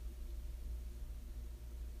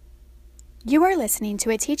You are listening to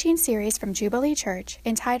a teaching series from Jubilee Church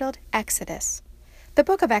entitled Exodus. The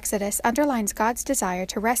book of Exodus underlines God's desire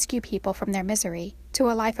to rescue people from their misery to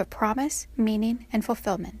a life of promise, meaning, and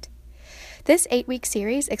fulfillment. This 8-week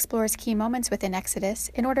series explores key moments within Exodus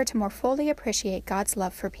in order to more fully appreciate God's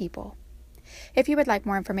love for people. If you would like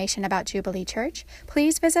more information about Jubilee Church,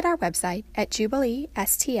 please visit our website at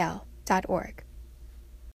jubileestl.org.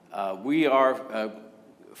 We are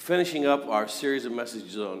finishing up our series of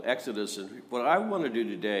messages on Exodus, and what I want to do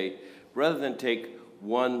today, rather than take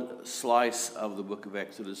one slice of the book of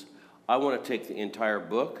Exodus, I want to take the entire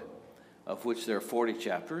book, of which there are 40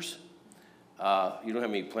 chapters. You don't have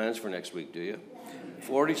any plans for next week, do you?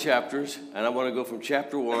 40 chapters, and I want to go from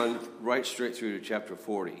chapter 1 right straight through to chapter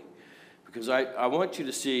 40, because I want you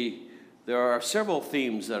to see there are several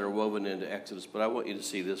themes that are woven into Exodus, but I want you to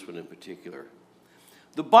see this one in particular.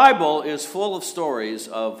 The Bible is full of stories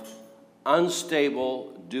of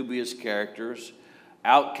unstable, dubious characters,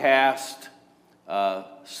 outcast,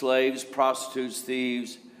 slaves, prostitutes,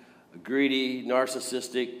 thieves, greedy,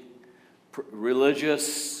 narcissistic,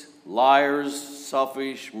 religious, liars,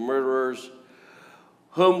 selfish, murderers,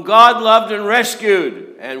 whom God loved and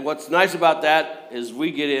rescued. And what's nice about that is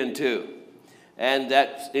we get in too, and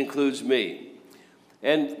that includes me.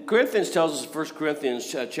 And Corinthians tells us in 1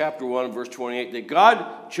 Corinthians chapter 1, verse 28, that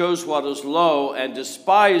God chose what is low and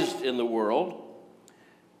despised in the world.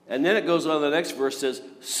 And then it goes on, the next verse says,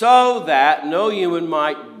 so that no human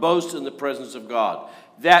might boast in the presence of God.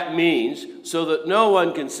 That means so that no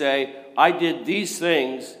one can say, I did these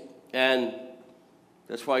things, and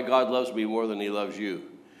that's why God loves me more than he loves you.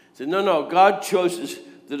 He said, no, God chose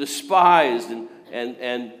the despised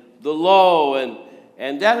and the low,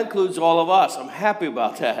 and that includes all of us. I'm happy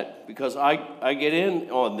about that because I get in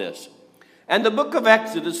on this. And the book of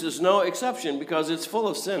Exodus is no exception because it's full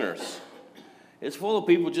of sinners. It's full of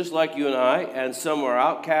people just like you and I, and some are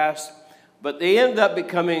outcasts, but they end up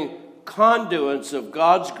becoming conduits of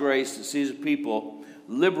God's grace that sees people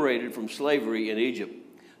liberated from slavery in Egypt.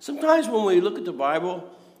 Sometimes when we look at the Bible,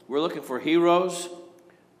 we're looking for heroes,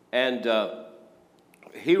 and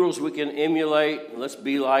heroes we can emulate. Let's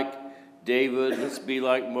be like David, let's be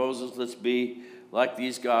like Moses, let's be like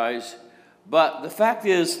these guys. But the fact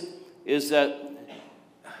is that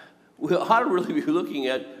we ought to really be looking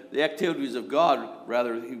at the activities of God,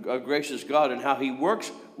 rather, a gracious God, and how he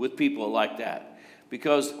works with people like that.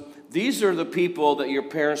 Because these are the people that your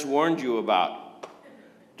parents warned you about.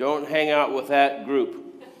 Don't hang out with that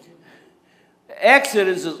group.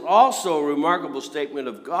 Exodus is also a remarkable statement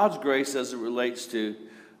of God's grace as it relates to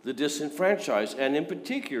the disenfranchised, and in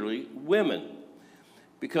particularly women.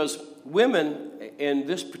 Because women in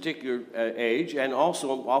this particular age, and also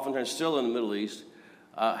oftentimes still in the Middle East,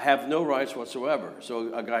 have no rights whatsoever.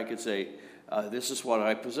 So a guy could say, this is what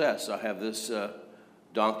I possess. I have this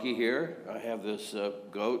donkey here, I have this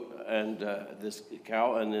goat, and this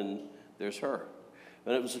cow, and then there's her.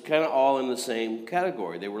 And it was kind of all in the same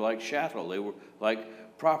category. They were like chattel. They were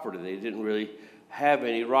like property. They didn't really have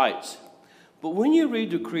any rights. But when you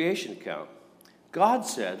read the creation account, God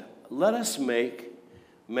said, let us make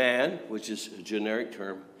man, which is a generic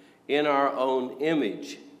term, in our own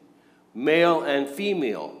image. Male and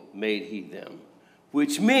female made he them.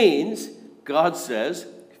 Which means, God says,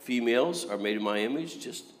 females are made in my image,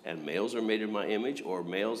 and males are made in my image, or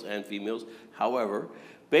males and females. However,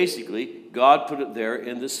 basically, God put it there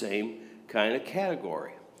in the same kind of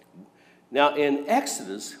category. Now, in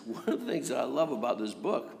Exodus, one of the things that I love about this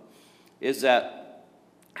book is that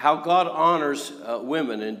how God honors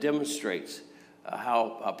women and demonstrates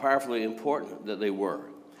how powerfully important that they were.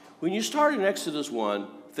 When you start in Exodus 1,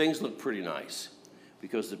 things look pretty nice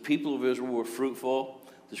because the people of Israel were fruitful.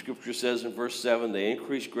 The scripture says in verse 7, they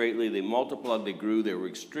increased greatly, they multiplied, they grew, they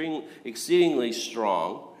were exceedingly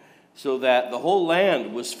strong, so that the whole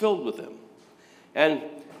land was filled with them.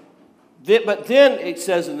 But then it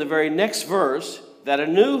says in the very next verse that a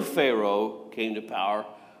new Pharaoh came to power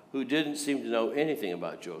who didn't seem to know anything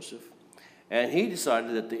about Joseph. And he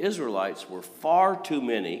decided that the Israelites were far too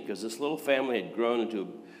many, because this little family had grown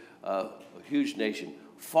into a huge nation,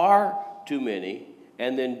 far too many,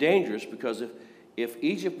 and then dangerous, because if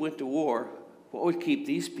Egypt went to war, what would keep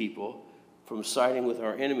these people from siding with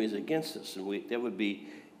our enemies against us? And that would be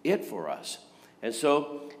it for us. And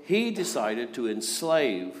so he decided to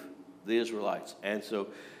enslave the Israelites. And so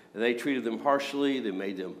they treated them harshly. They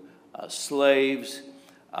made them slaves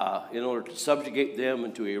in order to subjugate them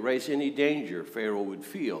and to erase any danger Pharaoh would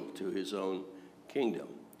feel to his own kingdom.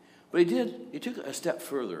 But he took a step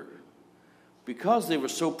further. Because they were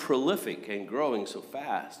so prolific and growing so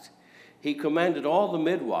fast, he commanded all the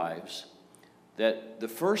midwives that the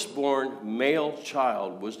firstborn male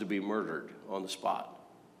child was to be murdered on the spot.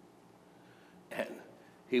 And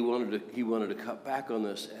he wanted to cut back on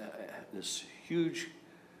this huge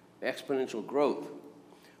exponential growth.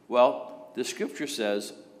 Well, the scripture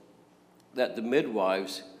says that the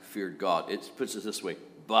midwives feared God. It puts it this way,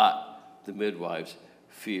 but the midwives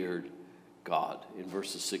feared God in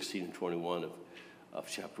verses 16 and 21 of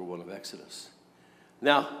chapter 1 of Exodus.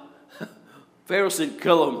 Now, Pharaoh said,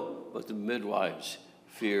 kill him, but the midwives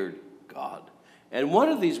feared God. And one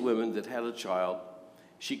of these women that had a child,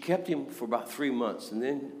 she kept him for about 3 months, and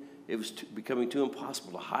then it was becoming too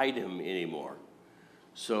impossible to hide him anymore.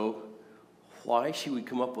 So why she would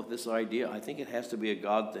come up with this idea, I think it has to be a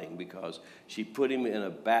God thing, because she put him in a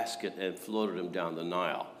basket and floated him down the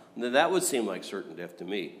Nile. Now that would seem like certain death to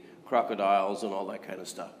me, crocodiles and all that kind of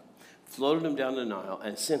stuff. Floated him down the Nile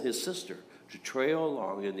and sent his sister to trail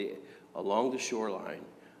along the shoreline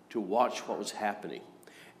to watch what was happening.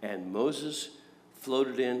 And Moses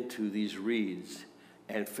floated into these reeds,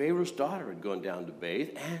 and Pharaoh's daughter had gone down to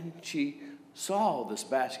bathe, and she saw this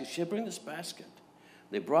basket. She said, bring this basket.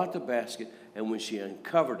 They brought the basket, and when she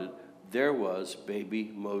uncovered it, there was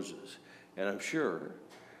baby Moses. And I'm sure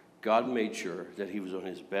God made sure that he was on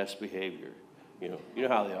his best behavior. You know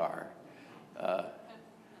how they are.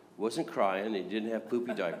 Wasn't crying. He didn't have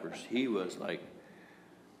poopy diapers. He was like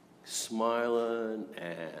smiling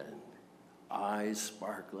and eyes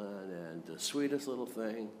sparkling and the sweetest little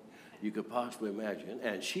thing you could possibly imagine.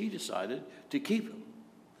 And she decided to keep him.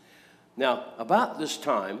 Now, about this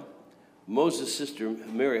time, Moses' sister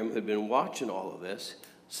Miriam had been watching all of this,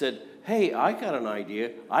 said, hey, I got an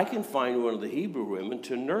idea. I can find one of the Hebrew women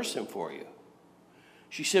to nurse him for you.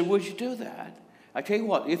 She said, would you do that? I tell you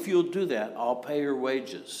what, if you'll do that, I'll pay her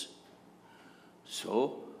wages.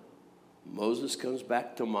 So Moses comes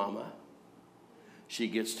back to mama. She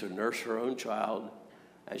gets to nurse her own child,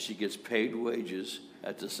 and she gets paid wages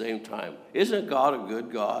at the same time. Isn't God a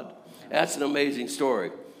good God? That's an amazing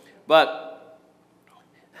story. But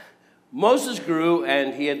Moses grew,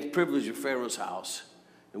 and he had the privilege of Pharaoh's house.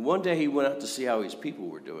 And one day he went out to see how his people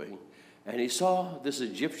were doing, and he saw this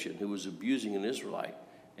Egyptian who was abusing an Israelite,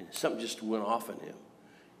 and something just went off in him.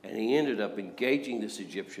 And he ended up engaging this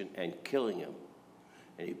Egyptian and killing him.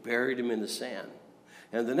 And he buried him in the sand.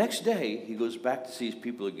 And the next day, he goes back to see his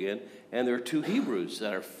people again, and there are two Hebrews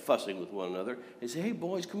that are fussing with one another. They say, hey,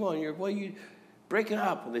 boys, come on, you break it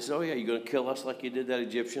up. And they say, oh, yeah, you're going to kill us like you did that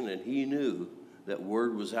Egyptian? And he knew that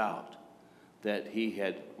word was out that he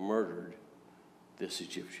had murdered this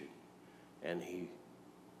Egyptian. And he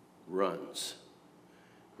runs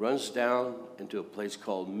down into a place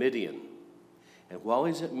called Midian. And while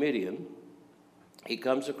he's at Midian, he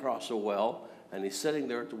comes across a well, and he's sitting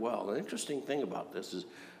there at the well. An interesting thing about this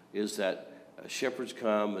is that shepherds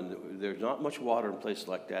come, and there's not much water in places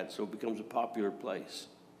like that, so it becomes a popular place.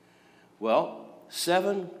 Well,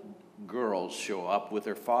 7 girls show up with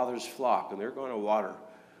their father's flock, and they're going to water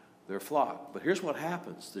their flock. But here's what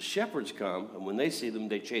happens. The shepherds come, and when they see them,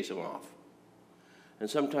 they chase them off. And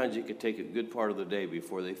sometimes it could take a good part of the day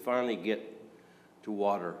before they finally get to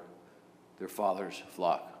water their father's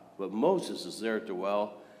flock. But Moses is there at the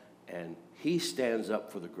well, and he stands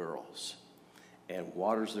up for the girls and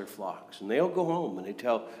waters their flocks. And they'll go home, and they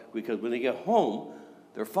tell, because when they get home,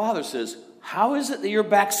 their father says, how is it that you're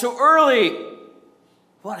back so early?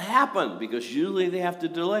 What happened? Because usually they have to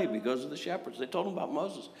delay because of the shepherds. They told him about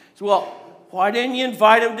Moses. He said, well, why didn't you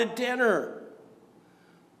invite him to dinner?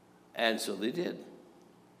 And so they did.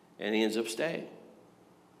 And he ends up staying.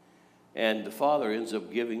 And the father ends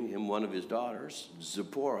up giving him one of his daughters,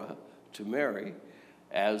 Zipporah, to marry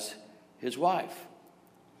as his wife.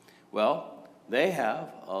 Well, they have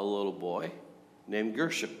a little boy named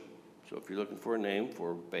Gershom. So if you're looking for a name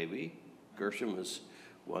for a baby, Gershom is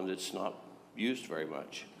one that's not used very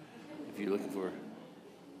much. If you're looking for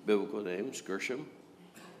biblical names, Gershom,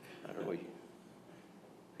 I don't know what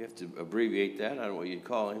you have to abbreviate that. I don't know what you'd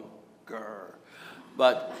call him. Ger.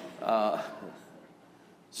 But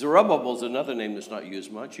Zerubbabel is another name that's not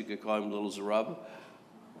used much. You could call him Little Zerub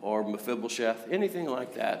or Mephibosheth, anything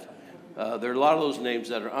like that. There are a lot of those names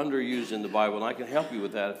that are underused in the Bible, and I can help you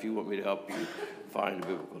with that if you want me to help you find a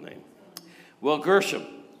biblical name. Well, Gershom.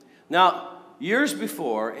 Now, years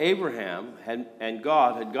before, Abraham and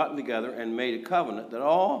God had gotten together and made a covenant that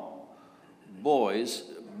all boys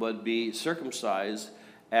would be circumcised,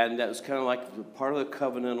 and that was kind of like part of the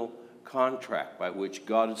covenantal contract by which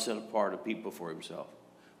God had set apart a people for himself.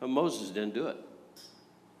 But Moses didn't do it.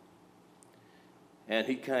 And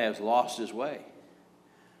he kind of has lost his way.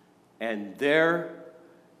 And there,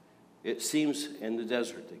 it seems in the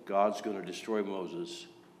desert that God's going to destroy Moses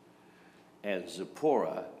and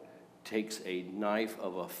Zipporah takes a knife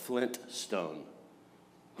of a flint stone,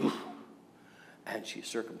 and she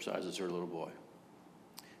circumcises her little boy.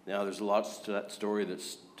 Now, there's lots to that story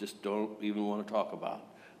that's just don't even want to talk about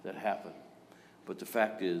that happened. But the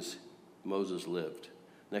fact is, Moses lived.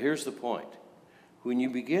 Now, here's the point. When you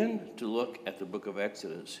begin to look at the book of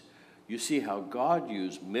Exodus, you see how God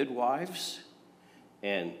used midwives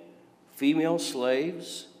and female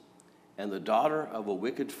slaves and the daughter of a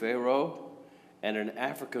wicked Pharaoh and an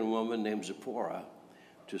African woman named Zipporah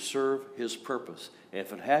to serve his purpose. And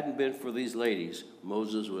if it hadn't been for these ladies,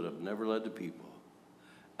 Moses would have never led the people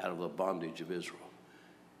out of the bondage of Israel.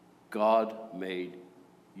 God made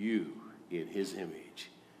you in his image.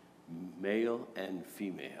 Male and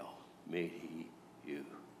female made he you.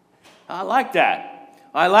 I like that.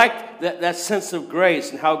 I like that sense of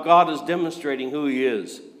grace and how God is demonstrating who he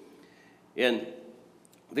is in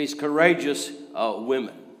these courageous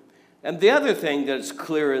women. And the other thing that's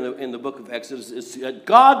clear in the book of Exodus is that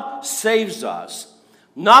God saves us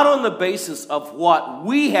not on the basis of what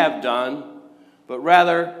we have done, but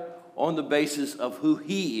rather on the basis of who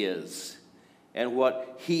he is and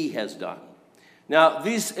what he has done. Now,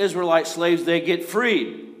 these Israelite slaves, they get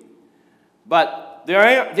freed, but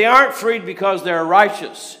they aren't freed because they're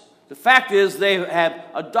righteous. The fact is they have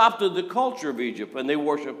adopted the culture of Egypt and they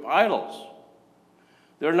worship idols.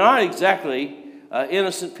 They're not exactly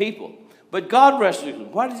innocent people. But God rescued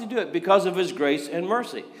them. Why does he do it? Because of his grace and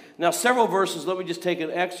mercy. Now, several verses, let me just take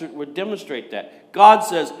an excerpt, would demonstrate that. God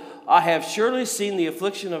says, I have surely seen the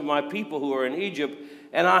affliction of my people who are in Egypt,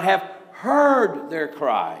 and I have heard their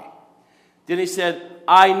cry. Then he said,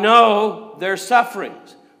 I know their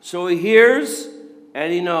sufferings. So he hears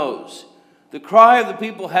and he knows. The cry of the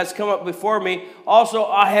people has come up before me. Also,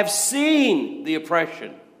 I have seen the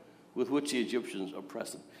oppression with which the Egyptians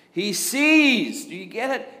oppress them. He sees. Do you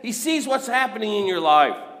get it? He sees what's happening in your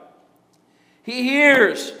life. He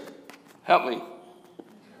hears. Help me.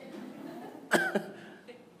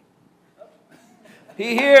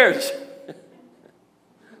 He hears.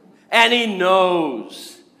 And he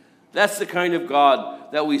knows. That's the kind of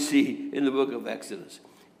God that we see in the book of Exodus.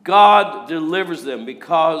 God delivers them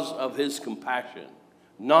because of his compassion,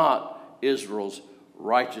 not Israel's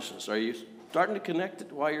righteousness. Are you starting to connect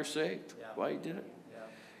it why you're saved? Yeah. Why you did it? Yeah.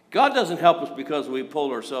 God doesn't help us because we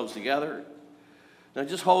pulled ourselves together. Now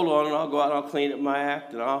just hold on and I'll go out and I'll clean up my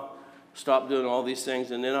act and I'll stop doing all these things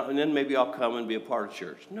and then maybe I'll come and be a part of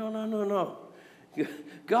church. No.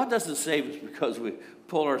 God doesn't save us because we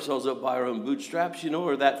pull ourselves up by our own bootstraps,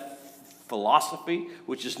 or that philosophy,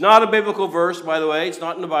 which is not a biblical verse, by the way. It's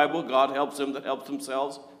not in the Bible. God helps them that help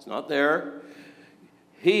themselves. It's not there.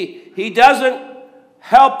 He doesn't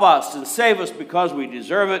help us and save us because we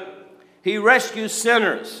deserve it. He rescues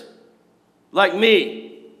sinners like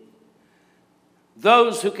me,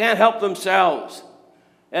 those who can't help themselves.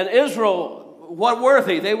 And Israel, what were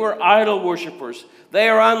they? They were idol worshipers. They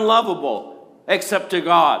are unlovable except to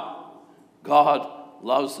God. God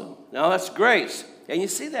loves them. Now that's grace. And you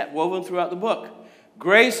see that woven throughout the book.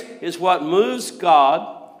 Grace is what moves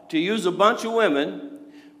God to use a bunch of women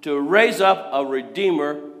to raise up a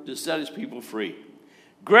redeemer to set his people free.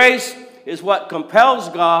 Grace is what compels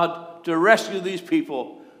God to rescue these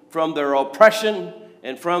people from their oppression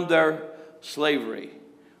and from their slavery.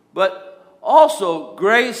 But also,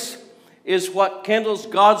 grace is what kindles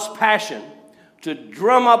God's passion to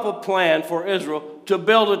drum up a plan for Israel to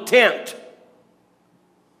build a tent.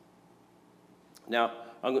 Now,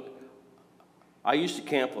 I used to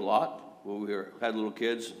camp a lot when we had little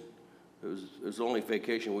kids. It was the only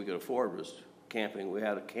vacation we could afford was camping. We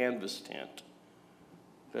had a canvas tent.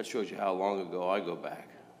 That shows you how long ago I go back.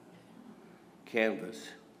 Canvas.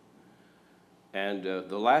 And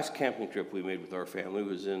the last camping trip we made with our family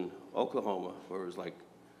was in Oklahoma, where it was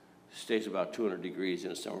stays about 200 degrees in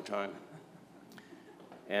the summertime.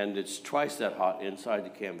 And it's twice that hot inside the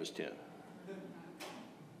canvas tent.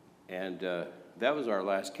 And that was our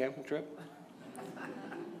last camping trip.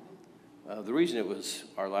 The reason it was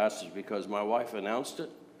our last is because my wife announced it.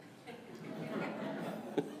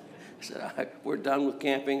 Said, we're done with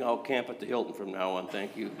camping. I'll camp at the Hilton from now on,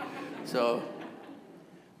 thank you. So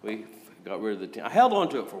we got rid of the tent. I held on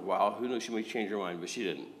to it for a while. Who knew she may change her mind, but she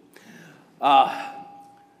didn't.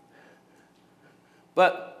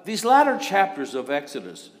 But these latter chapters of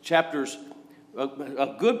Exodus,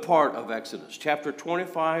 a good part of Exodus, chapter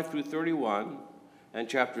 25 through 31, and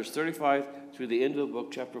chapters 35 through the end of the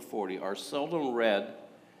book, chapter 40, are seldom read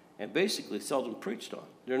and basically seldom preached on.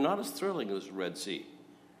 They're not as thrilling as the Red Sea.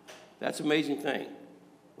 That's an amazing thing.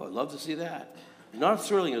 Well, I'd love to see that. Not as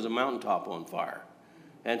thrilling as a mountaintop on fire.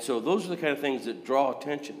 And so those are the kind of things that draw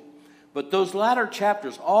attention. But those latter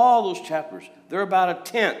chapters, all those chapters, they're about a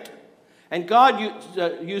tent. And God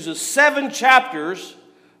uses 7 chapters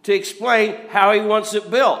to explain how he wants it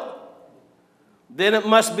built. Then it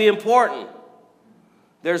must be important.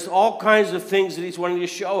 There's all kinds of things that he's wanting to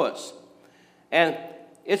show us. And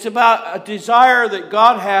it's about a desire that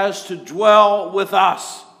God has to dwell with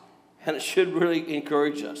us. And it should really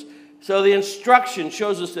encourage us. So the instruction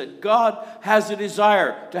shows us that God has a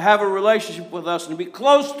desire to have a relationship with us and be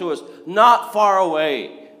close to us, not far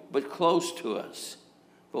away, but close to us.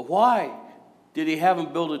 But why did he have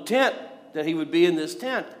him build a tent that he would be in this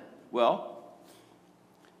tent? Well,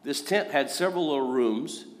 this tent had several little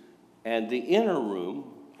rooms, and the inner room,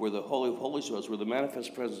 where the Holy of Holies was, where the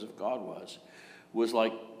manifest presence of God was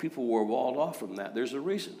like people were walled off from that. There's a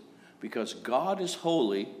reason. Because God is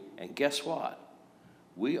holy, and guess what?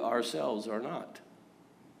 We ourselves are not.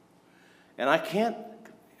 And I can't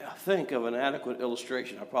think of an adequate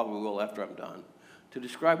illustration, I probably will after I'm done, to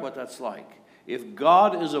describe what that's like. If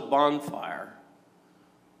God is a bonfire,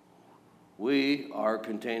 we are a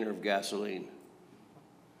container of gasoline.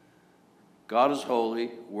 God is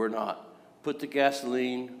holy, we're not. Put the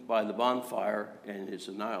gasoline by the bonfire and it's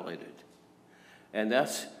annihilated. And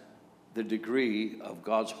that's the degree of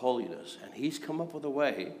God's holiness. And he's come up with a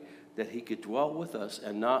way that he could dwell with us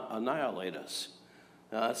and not annihilate us.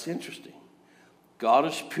 Now that's interesting. God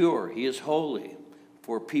is pure. He is holy.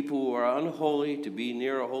 For people who are unholy, to be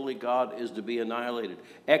near a holy God is to be annihilated.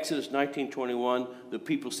 Exodus 19:21, the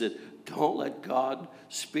people said, don't let God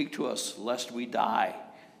speak to us lest we die.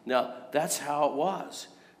 Now, that's how it was.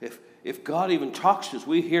 If God even talks to us,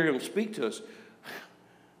 we hear him speak to us.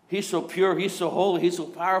 He's so pure, he's so holy, he's so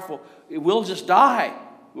powerful, we'll just die.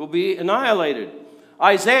 We'll be annihilated.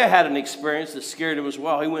 Isaiah had an experience that scared him as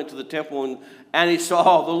well. He went to the temple and he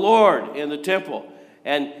saw the Lord in the temple.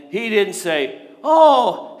 And he didn't say,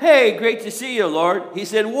 oh, hey, great to see you, Lord. He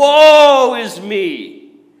said, woe is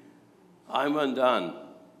me. I'm undone.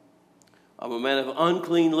 I'm a man of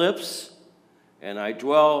unclean lips, and I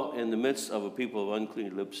dwell in the midst of a people of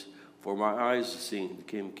unclean lips, for my eyes have seen the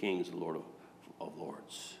King of Kings, the Lord of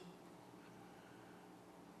Lords.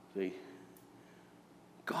 See,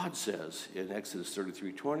 God says in Exodus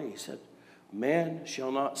 33:20, he said, man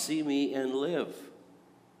shall not see me and live.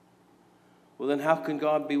 Well, then how can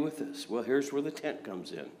God be with us? Well, here's where the tent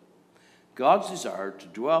comes in. God's desire to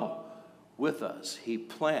dwell with us, he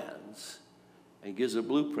plans and gives a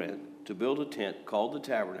blueprint to build a tent called the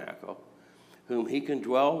tabernacle, whom he can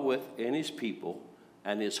dwell with in his people,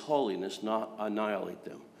 and his holiness not annihilate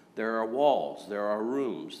them. There are walls, there are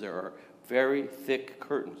rooms, there are very thick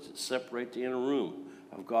curtains that separate the inner room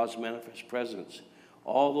of God's manifest presence.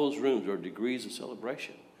 All those rooms are degrees of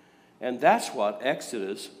celebration. And that's what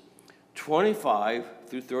Exodus 25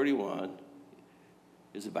 through 31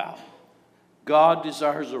 is about. God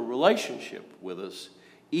desires a relationship with us,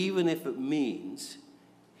 even if it means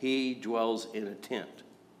he dwells in a tent.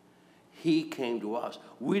 He came to us.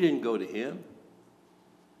 We didn't go to him.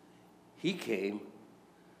 He came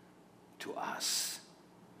to us.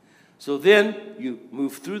 So then you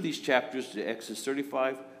move through these chapters to Exodus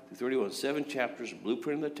 35 through 31, 7 chapters,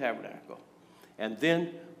 blueprint of the tabernacle. And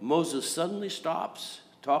then Moses suddenly stops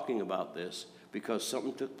talking about this because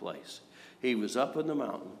something took place. He was up in the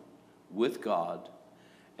mountain with God,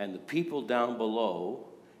 and the people down below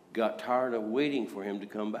got tired of waiting for him to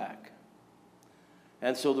come back.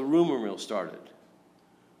 And so the rumor mill started.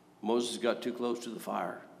 Moses got too close to the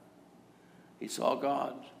fire. He saw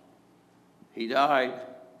God. He died.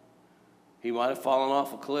 He might have fallen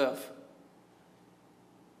off a cliff.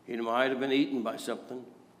 He might have been eaten by something,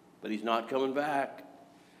 but he's not coming back.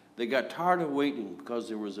 They got tired of waiting because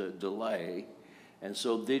there was a delay, and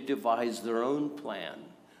so they devised their own plan.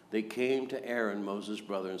 They came to Aaron, Moses'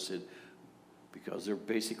 brother, and said, because they're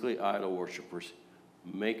basically idol worshipers,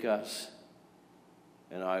 make us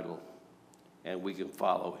an idol, and we can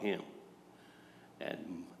follow him.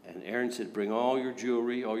 And Aaron said, bring all your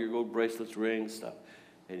jewelry, all your gold bracelets, rings, stuff.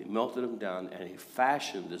 And he melted them down, and he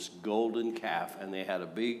fashioned this golden calf, and they had a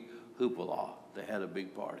big hoopla. They had a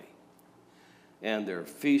big party. And they're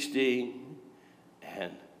feasting,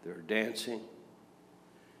 and they're dancing,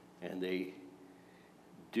 and they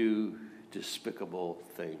do despicable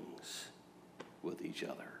things with each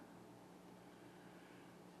other.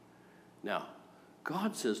 Now,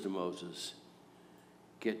 God says to Moses,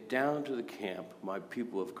 get down to the camp. My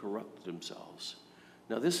people have corrupted themselves.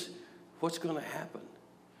 Now what's going to happen?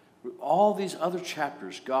 All these other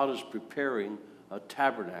chapters, God is preparing a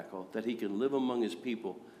tabernacle that he can live among his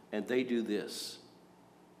people, and they do this.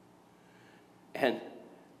 And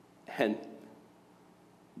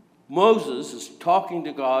Moses is talking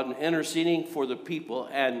to God and interceding for the people,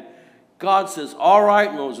 and God says, all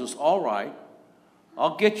right, Moses, all right.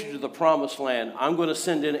 I'll get you to the promised land. I'm going to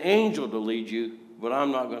send an angel to lead you, but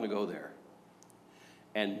I'm not going to go there.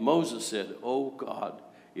 And Moses said, oh God,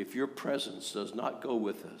 if your presence does not go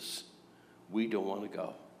with us, we don't want to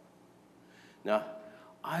go. Now,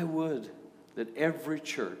 I would that every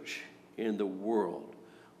church in the world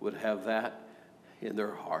would have that in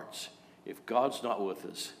their hearts. If God's not with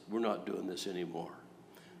us, we're not doing this anymore.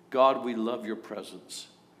 God, we love your presence.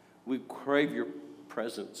 We crave your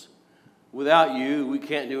presence. Without you, we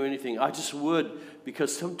can't do anything. I just would,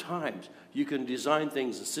 because sometimes you can design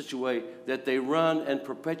things in such a way that they run and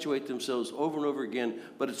perpetuate themselves over and over again,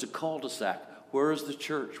 but it's a cul-de-sac. Where is the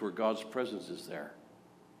church where God's presence is there?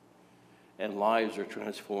 And lives are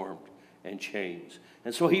transformed and changed.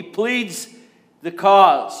 And so he pleads the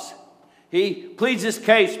cause. He pleads his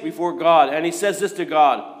case before God, and he says this to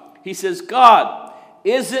God. He says, God,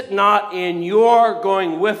 is it not in your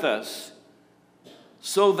going with us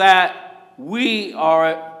so that we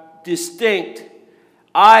are distinct,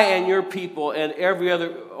 I and your people, and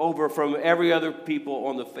from every other people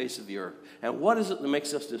on the face of the earth? And what is it that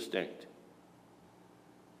makes us distinct?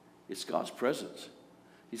 It's God's presence.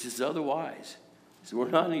 He says, otherwise, he says, we're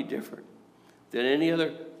not any different than any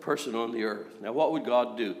other person on the earth. Now, what would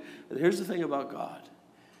God do? And here's the thing about God.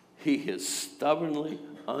 He is stubbornly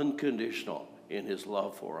unconditional in his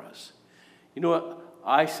love for us. You know what?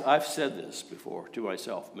 I've said this before to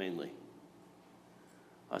myself mainly.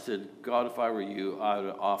 I said, God, if I were you, I would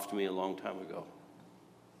have offed me a long time ago.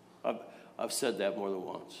 I've said that more than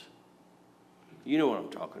once. You know what I'm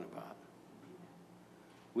talking about.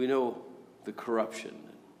 We know the corruption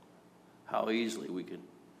and how easily we can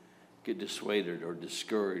get dissuaded or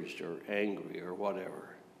discouraged or angry or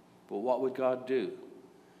whatever. But what would God do?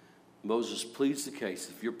 Moses pleads the case.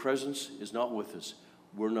 If your presence is not with us,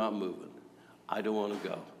 we're not moving. I don't want to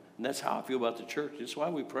go. And that's how I feel about the church. That's why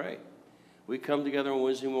we pray. We come together on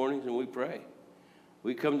Wednesday mornings and we pray.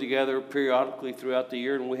 We come together periodically throughout the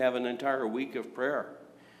year and we have an entire week of prayer.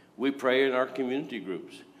 We pray in our community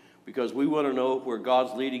groups because we want to know where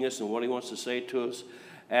God's leading us and what he wants to say to us.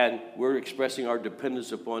 And we're expressing our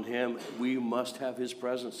dependence upon him. We must have his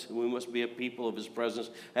presence. We must be a people of his presence.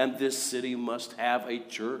 And this city must have a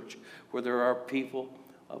church where there are people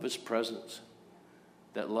of his presence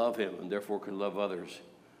that love him and therefore can love others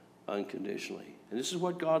unconditionally. And this is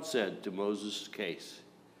what God said to Moses' case.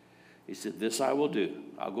 He said, this I will do.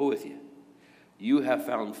 I'll go with you. You have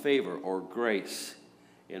found favor or grace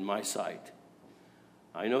in my sight.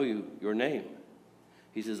 I know your name.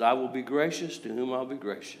 He says, I will be gracious to whom I'll be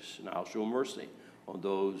gracious, and I'll show mercy on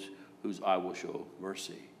those whose I will show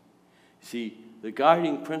mercy. See, the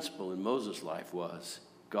guiding principle in Moses' life was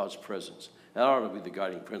God's presence. That ought to be the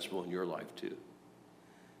guiding principle in your life too.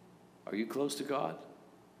 Are you close to God?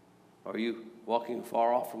 Are you walking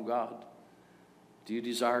far off from God? Do you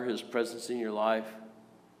desire his presence in your life?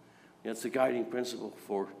 That's the guiding principle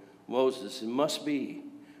for Moses. It must be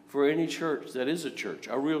for any church that is a church,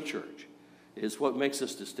 a real church. Is what makes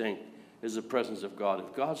us distinct is the presence of God.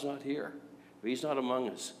 If God's not here, if he's not among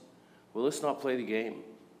us, well, let's not play the game.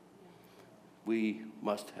 We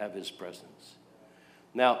must have his presence.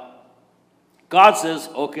 Now, God says,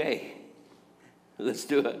 okay, let's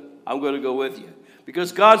do it. I'm going to go with you.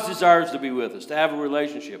 Because God's desire is to be with us, to have a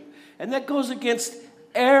relationship. And that goes against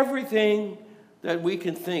everything that we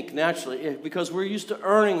can think naturally, because we're used to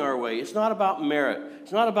earning our way. It's not about merit.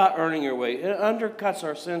 It's not about earning your way. It undercuts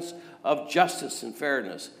our sense of justice and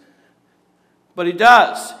fairness. But he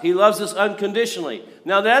does. He loves us unconditionally.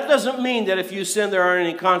 Now, that doesn't mean that if you sin, there aren't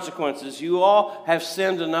any consequences. You all have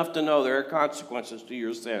sinned enough to know there are consequences to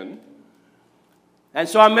your sin. And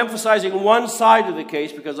so I'm emphasizing one side of the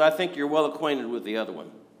case because I think you're well acquainted with the other one.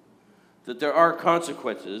 That there are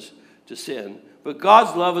consequences to sin. But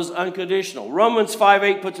God's love is unconditional. Romans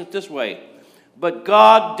 5:8 puts it this way. But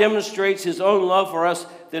God demonstrates his own love for us,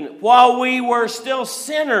 that while we were still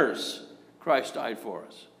sinners, Christ died for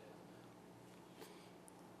us.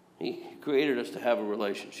 He created us to have a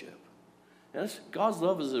relationship. And God's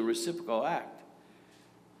love is a reciprocal act.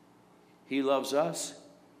 He loves us.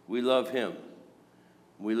 We love him.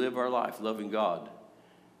 We live our life loving God.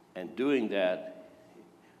 And doing that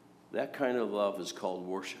kind of love is called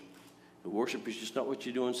worship. And worship is just not what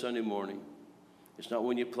you do on Sunday morning. It's not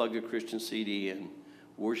when you plug a Christian CD in.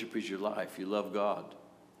 Worship is your life. You love God.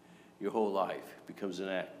 Your whole life becomes an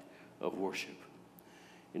act of worship.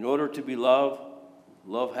 In order to be loved,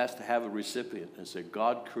 love has to have a recipient. And so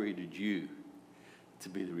God created you to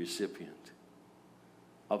be the recipient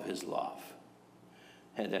of his love.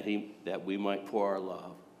 And that we might pour our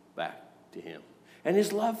love back to him. And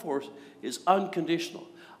his love for us is unconditional.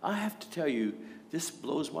 I have to tell you, this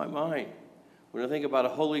blows my mind when I think about a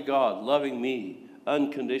holy God loving me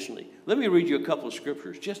unconditionally. Let me read you a couple of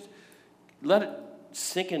scriptures. Just let it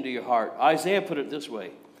sink into your heart. Isaiah put it this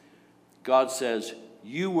way. God says,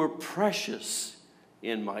 "You were precious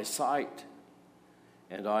in my sight,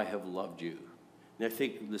 and I have loved you." Now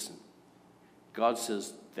listen, God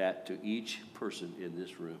says that to each person in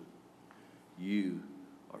this room. You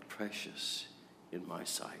are precious in my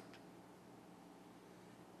sight,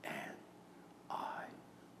 and I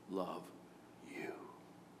love you.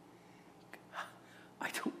 I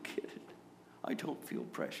don't get it. I don't feel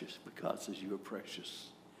precious, but God says you are precious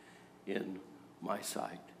in my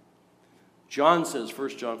sight. John says,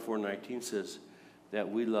 1 John 4:19 says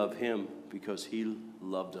that we love him because he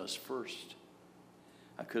loved us first.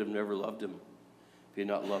 I could have never loved him if he had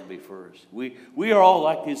not loved me first. We are all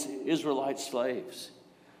like these Israelite slaves,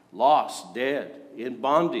 lost, dead, in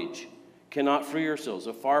bondage, cannot free ourselves,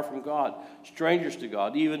 afar from God, strangers to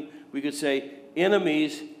God, even, we could say,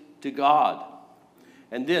 enemies to God.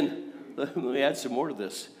 And then, let me add some more to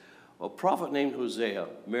this. A prophet named Hosea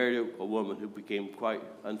married a woman who became quite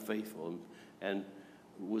unfaithful and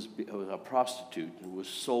was a prostitute and was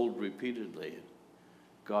sold repeatedly.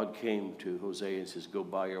 God came to Hosea and says, "Go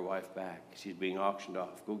buy your wife back. She's being auctioned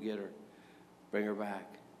off. Go get her. Bring her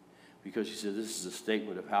back." Because he said, this is a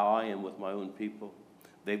statement of how I am with my own people.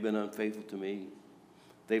 They've been unfaithful to me.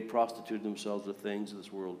 They've prostituted themselves with things of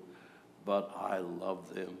this world. But I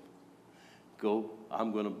love them. Go,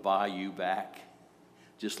 I'm going to buy you back.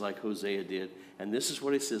 Just like Hosea did. And this is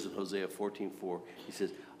what he says in Hosea 14:4. He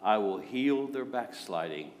says, "I will heal their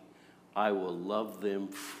backsliding. I will love them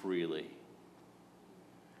freely."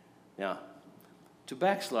 Now, to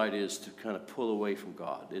backslide is to kind of pull away from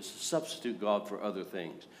God. It's to substitute God for other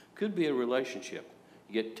things. Could be a relationship.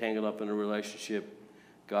 You get tangled up in a relationship.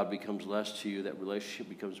 God becomes less to you. That relationship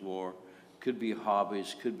becomes more. Could be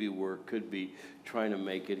hobbies. Could be work. Could be trying to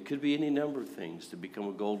make it. It could be any number of things to become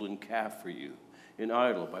a golden calf for you. An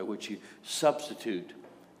idol by which you substitute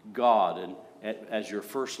God as your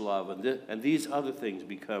first love. And these other things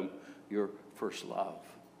become your first love.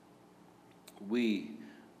 We,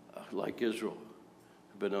 like Israel,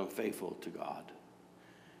 have been unfaithful to God.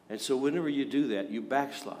 And so whenever you do that, you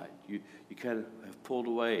backslide. You kind of have pulled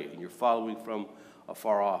away and you're following from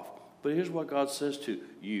afar off. But here's what God says to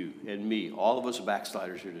you and me, all of us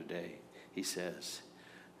backsliders here today. He says,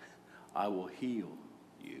 "I will heal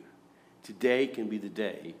you." Today can be the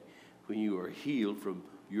day when you are healed from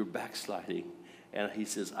your backsliding. And he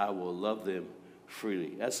says, "I will love them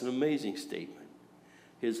freely." That's an amazing statement.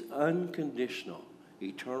 His unconditional,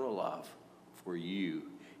 eternal love for you,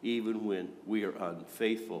 even when we are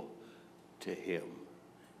unfaithful to him,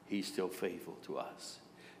 he's still faithful to us.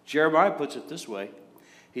 Jeremiah puts it this way.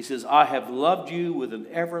 He says, "I have loved you with an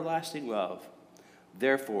everlasting love.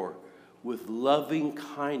 Therefore, with loving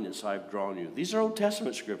kindness I've drawn you." These are Old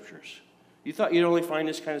Testament scriptures. You thought you'd only find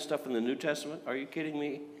this kind of stuff in the New Testament? Are you kidding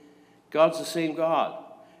me? God's the same God.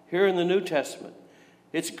 Here in the New Testament,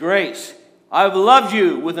 it's grace. "I've loved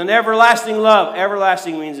you with an everlasting love."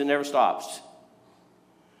 Everlasting means it never stops.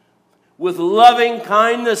 "With loving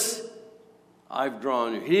kindness I've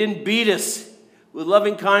drawn you." He didn't beat us. With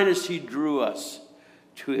loving kindness, he drew us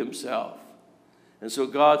to himself. And so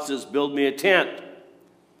God says, "Build me a tent."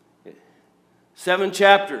 7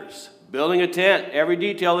 chapters, building a tent, every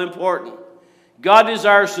detail important. God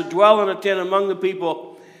desires to dwell in a tent among the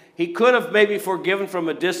people. He could have maybe forgiven from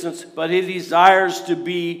a distance, but he desires to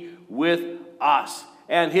be with us.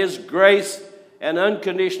 And his grace and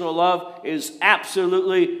unconditional love is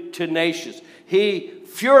absolutely tenacious. He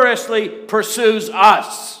furiously pursues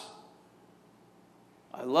us.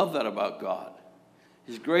 I love that about God.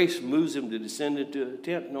 His grace moves him to descend into a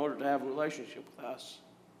tent in order to have a relationship with us.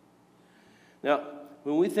 Now,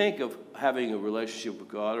 when we think of having a relationship with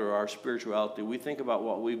God or our spirituality, we think about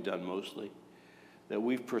what we've done mostly, that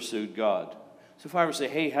we've pursued God. So if I were to say,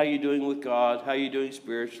 "Hey, how you doing with God? How you doing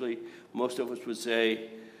spiritually?" Most of us would say,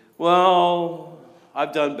 "Well,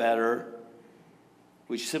 I've done better,"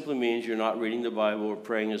 which simply means you're not reading the Bible or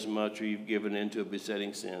praying as much, or you've given into a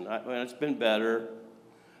besetting sin. It's been better.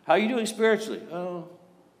 "How are you doing spiritually?" "Oh,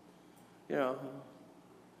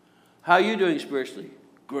 how are you doing spiritually?"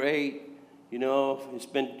 "Great. It's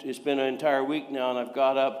been an entire week now, and I've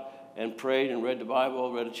got up and prayed and read the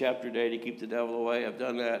Bible, read a chapter a day to keep the devil away. I've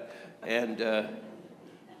done that. And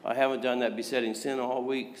I haven't done that besetting sin all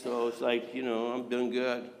week, so it's like, I'm doing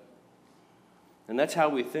good." And that's how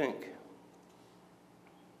we think.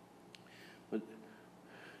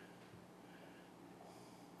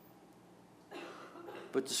 But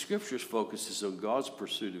But the Scripture's focus is on God's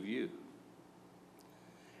pursuit of you.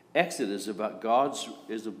 Exodus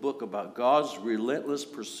is a book about God's relentless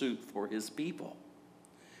pursuit for his people,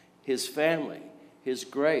 his family, his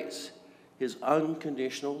grace, his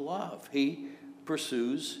unconditional love. He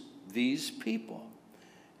pursues these people,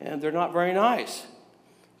 and they're not very nice.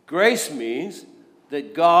 Grace means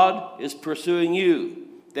that God is pursuing you,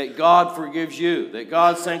 that God forgives you, that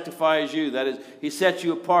God sanctifies you, that is, he sets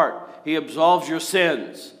you apart, he absolves your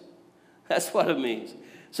sins. That's what it means.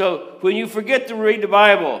 So when you forget to read the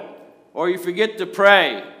Bible, or you forget to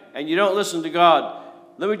pray, and you don't listen to God,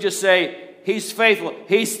 let me just say, he's faithful.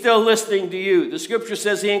 He's still listening to you. The Scripture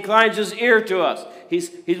says he inclines his ear to us. He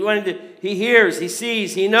hears, he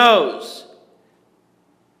sees, he knows.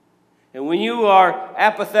 And when you are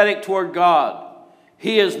apathetic toward God,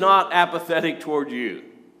 he is not apathetic toward you.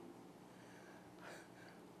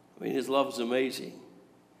 I mean, his love is amazing.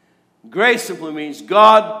 Grace simply means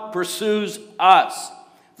God pursues us.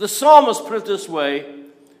 The psalmist put it this way: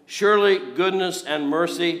 surely goodness and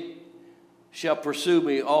mercy shall pursue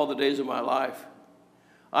me all the days of my life.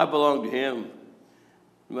 I belong to him.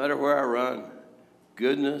 No matter where I run,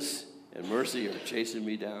 goodness and mercy are chasing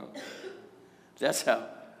me down. That's how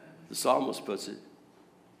the psalmist puts it.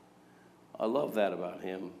 I love that about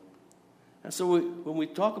him. And so when we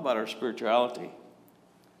talk about our spirituality,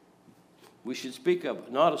 we should speak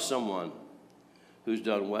of not as someone who's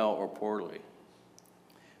done well or poorly,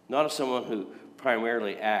 not as someone who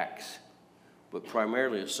primarily acts, but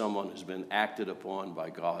primarily as someone who's been acted upon by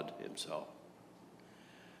God himself.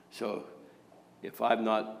 So if I've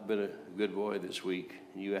not been a good boy this week,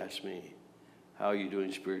 and you ask me, how are you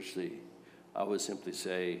doing spiritually? I would simply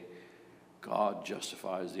say, God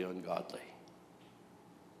justifies the ungodly.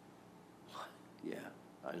 Yeah,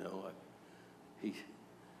 I know.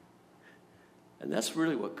 And that's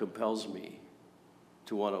really what compels me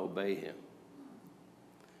to want to obey him.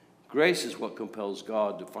 Grace is what compels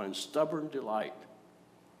God to find stubborn delight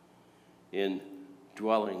in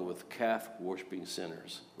dwelling with calf-worshiping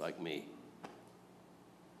sinners like me.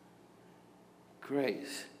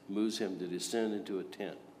 Grace moves him to descend into a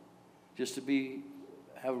tent just to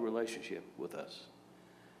have a relationship with us.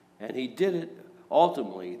 And he did it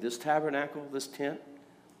ultimately. This tabernacle, this tent,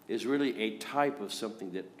 is really a type of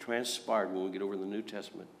something that transpired when we get over in the New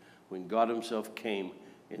Testament, when God himself came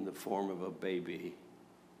in the form of a baby.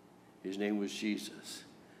 His name was Jesus,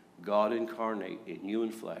 God incarnate in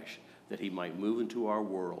human flesh, that he might move into our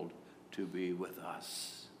world to be with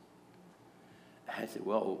us. I said,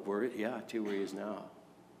 well, I tell you where he is now.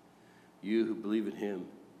 You who believe in him,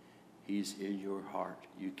 he's in your heart.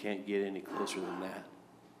 You can't get any closer than that.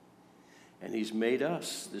 And he's made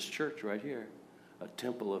us, this church right here, a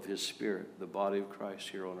temple of his Spirit, the body of Christ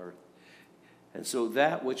here on earth. And so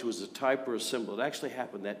that which was a type or a symbol, it actually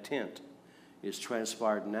happened, that tent is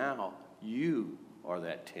transpired now. You are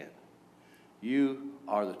that tent. You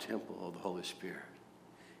are the temple of the Holy Spirit.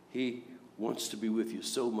 He wants to be with you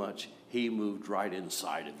so much, he moved right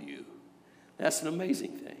inside of you. That's an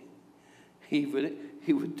amazing thing. He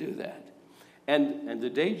would do that. And the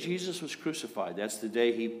day Jesus was crucified, that's the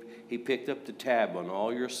day he picked up the tab on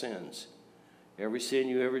all your sins. Every sin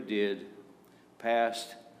you ever did,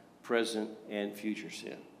 past, present, and future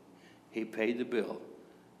sin. He paid the bill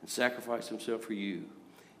and sacrificed himself for you.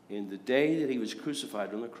 In the day that he was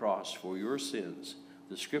crucified on the cross for your sins,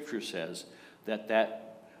 the Scripture says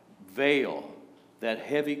that veil, that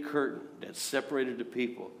heavy curtain that separated the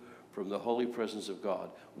people from the holy presence of God,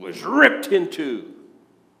 was ripped in two,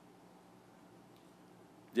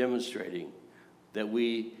 demonstrating that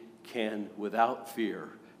we can, without fear,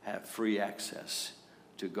 have free access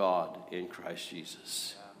to God in Christ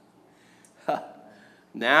Jesus.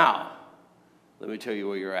 Now, let me tell you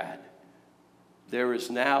where you're at. There is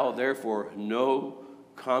now, therefore, no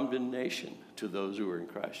condemnation to those who are in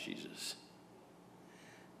Christ Jesus.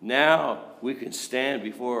 Now we can stand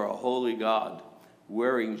before a holy God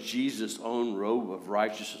wearing Jesus' own robe of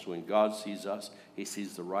righteousness. When God sees us, he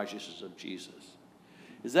sees the righteousness of Jesus.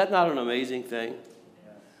 Is that not an amazing thing?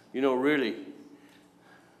 Yeah. You know, really,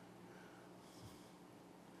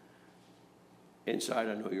 inside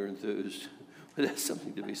I know you're enthused, but that's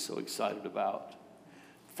something to be so excited about.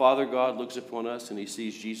 Father God looks upon us and he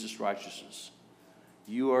sees Jesus' righteousness.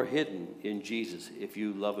 You are hidden in Jesus if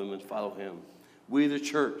you love him and follow him. We, the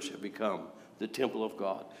church, have become the temple of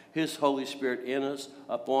God. His Holy Spirit in us,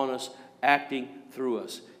 upon us, acting through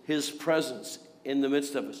us. His presence in the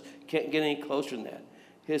midst of us. Can't get any closer than that.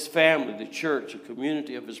 His family, the church, a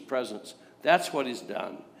community of his presence. That's what he's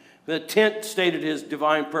done. The tent stated his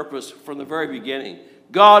divine purpose from the very beginning.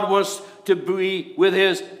 God wants to be with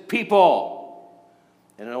his people.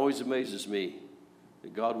 And it always amazes me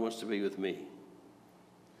that God wants to be with me.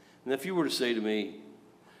 And if you were to say to me,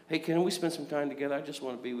 hey, can we spend some time together? I just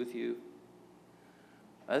want to be with you.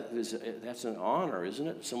 That's an honor, isn't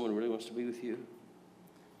it? Someone really wants to be with you.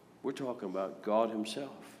 We're talking about God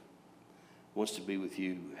himself wants to be with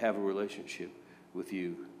you, have a relationship with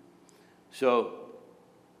you. So,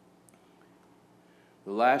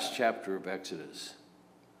 the last chapter of Exodus,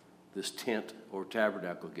 this tent or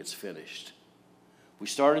tabernacle gets finished. We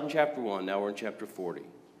started in chapter 1, now we're in chapter 40.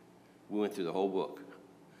 We went through the whole book.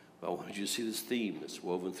 But I wanted you to see this theme that's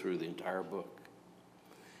woven through the entire book.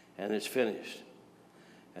 And it's finished.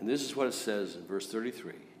 And this is what it says in verse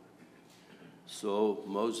 33. So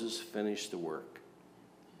Moses finished the work.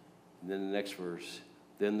 And then the next verse,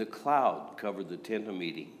 then the cloud covered the tent of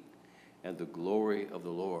meeting, and the glory of the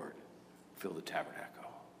Lord filled the tabernacle.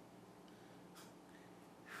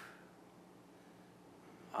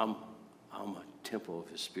 I'm a temple of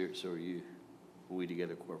his Spirit, so are you. We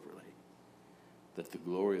together corporately. That the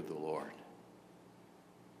glory of the Lord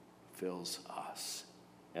fills us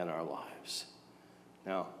and our lives.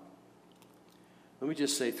 Now, let me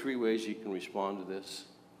just say 3 ways you can respond to this.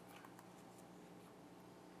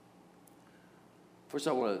 First,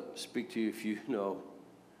 I want to speak to you if you know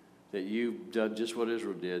that you've done just what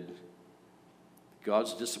Israel did.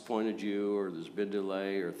 God's disappointed you, or there's been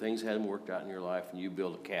delay, or things haven't worked out in your life, and you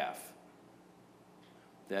build a calf.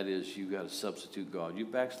 That is, you've got to substitute God.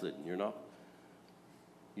 You've backslidden. You're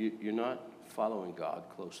not following God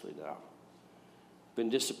closely now. Been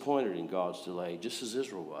disappointed in God's delay, just as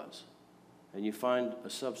Israel was. And you find a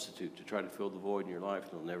substitute to try to fill the void in your life,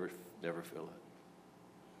 and it'll never fill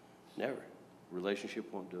it. Never.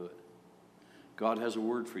 Relationship won't do it. God has a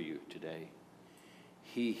word for you today.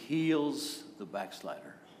 He heals the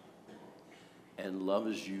backslider and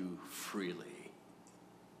loves you freely.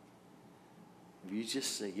 If you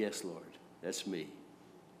just say, yes, Lord, that's me.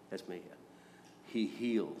 That's me. He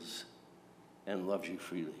heals and loves you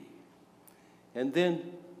freely. And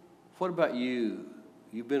then, what about you?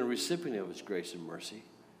 You've been a recipient of his grace and mercy.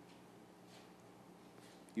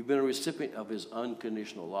 You've been a recipient of his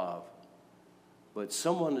unconditional love. But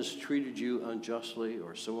someone has treated you unjustly,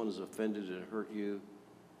 or someone has offended and hurt you,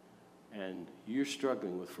 and you're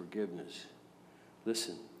struggling with forgiveness.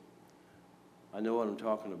 Listen, I know what I'm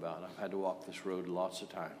talking about. I've had to walk this road lots of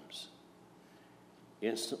times.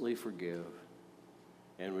 Instantly forgive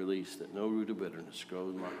and release, that no root of bitterness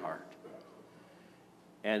grows in my heart.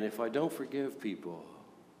 And if I don't forgive people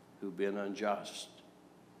who've been unjust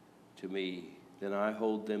to me, then I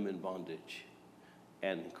hold them in bondage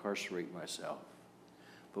and incarcerate myself.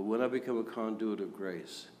 But when I become a conduit of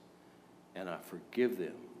grace and I forgive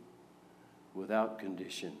them without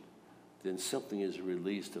condition, then something is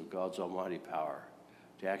released of God's almighty power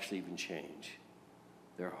to actually even change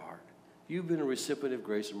their heart. You've been a recipient of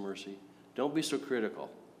grace and mercy. Don't be so critical.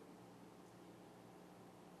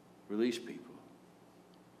 Release people.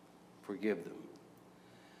 Forgive them.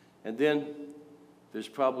 And then there's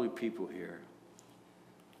probably people here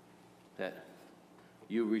that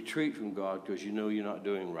you retreat from God because you know you're not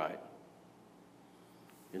doing right.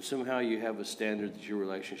 And somehow you have a standard that your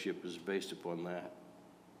relationship is based upon that.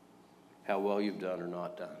 How well you've done or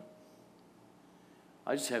not done.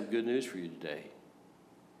 I just have good news for you today.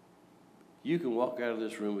 You can walk out of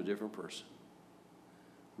this room a different person.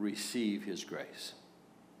 Receive his grace.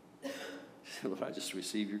 Lord, I just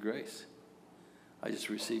receive your grace. I just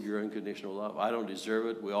receive your unconditional love. I don't deserve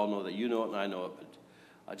it. We all know that. You know it and I know it, but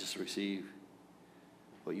I just receive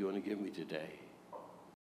what you want to give me today.